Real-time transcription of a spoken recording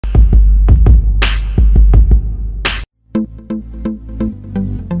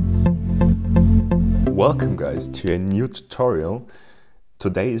Welcome guys to a new tutorial.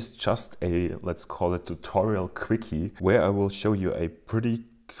 Today is just a, let's call it tutorial quickie, where I will show you a pretty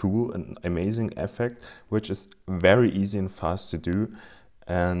cool and amazing effect, which is very easy and fast to do,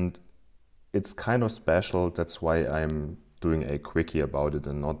 and it's kind of special. That's why I'm doing a quickie about it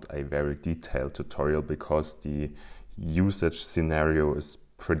and not a very detailed tutorial, because the usage scenario is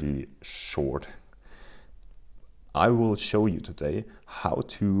pretty short. I will show you today how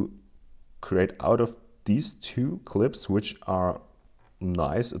to create out of these two clips, which are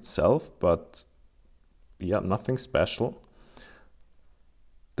nice itself, but yeah, nothing special.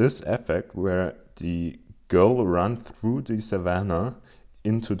 This effect where the girl runs through the savannah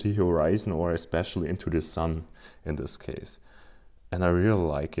into the horizon, or especially into the sun in this case. And I really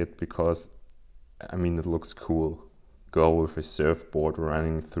like it because, I mean, it looks cool. Girl with a surfboard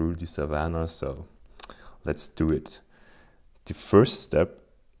running through the savannah, so let's do it. The first step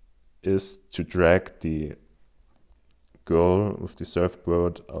is to drag the girl with the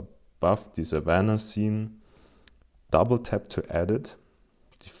surfboard above the savannah scene, double tap to edit.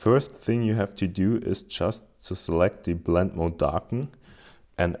 The first thing you have to do is just to select the blend mode darken,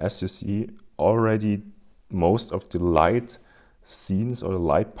 and as you see already, most of the light scenes or the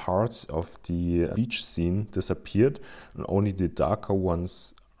light parts of the beach scene disappeared, and only the darker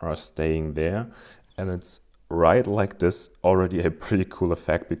ones are staying there. And it's right like this already a pretty cool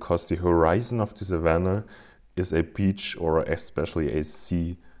effect, because the horizon of the savannah is a beach or especially a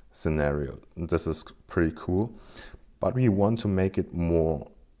sea scenario. And this is pretty cool, but we want to make it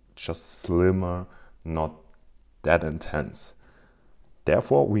more just slimmer, not that intense.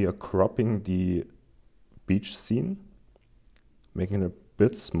 Therefore we are cropping the beach scene, making it a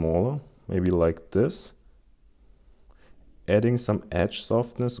bit smaller, maybe like this, adding some edge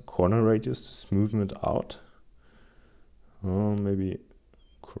softness, corner radius to smoothen it out. Maybe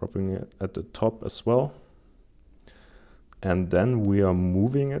cropping it at the top as well. And then we are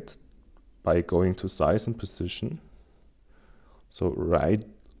moving it by going to size and position. So right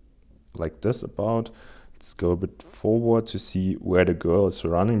like this about. Let's go a bit forward to see where the girl is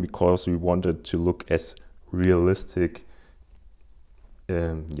running, because we want it to look as realistic.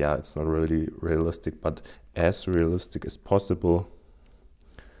 Yeah, it's not really realistic, but as realistic as possible.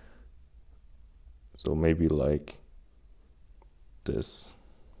 So maybe like this.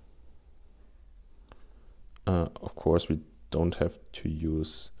 Of course, we don't have to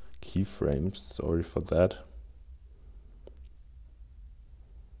use keyframes, sorry for that.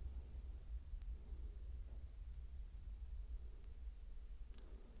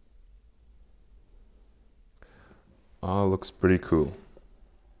 Looks pretty cool.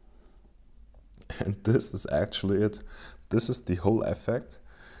 And this is actually it. This is the whole effect.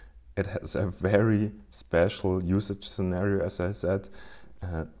 It has a very special usage scenario, as I said.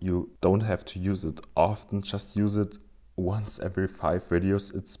 You don't have to use it often, just use it once every 5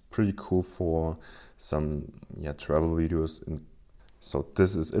 videos. It's pretty cool for some travel videos. So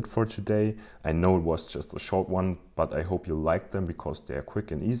this is it for today. I know it was just a short one, but I hope you liked them because they are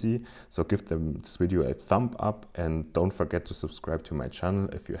quick and easy. So give this video a thumb up, and don't forget to subscribe to my channel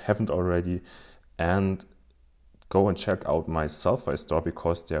if you haven't already. And go and check out my Selfie store,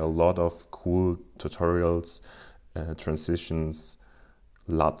 because there are a lot of cool tutorials, transitions,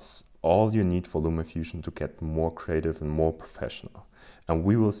 LUTs, all you need for LumaFusion to get more creative and more professional. And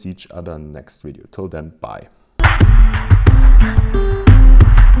we will see each other in the next video. Till then, bye.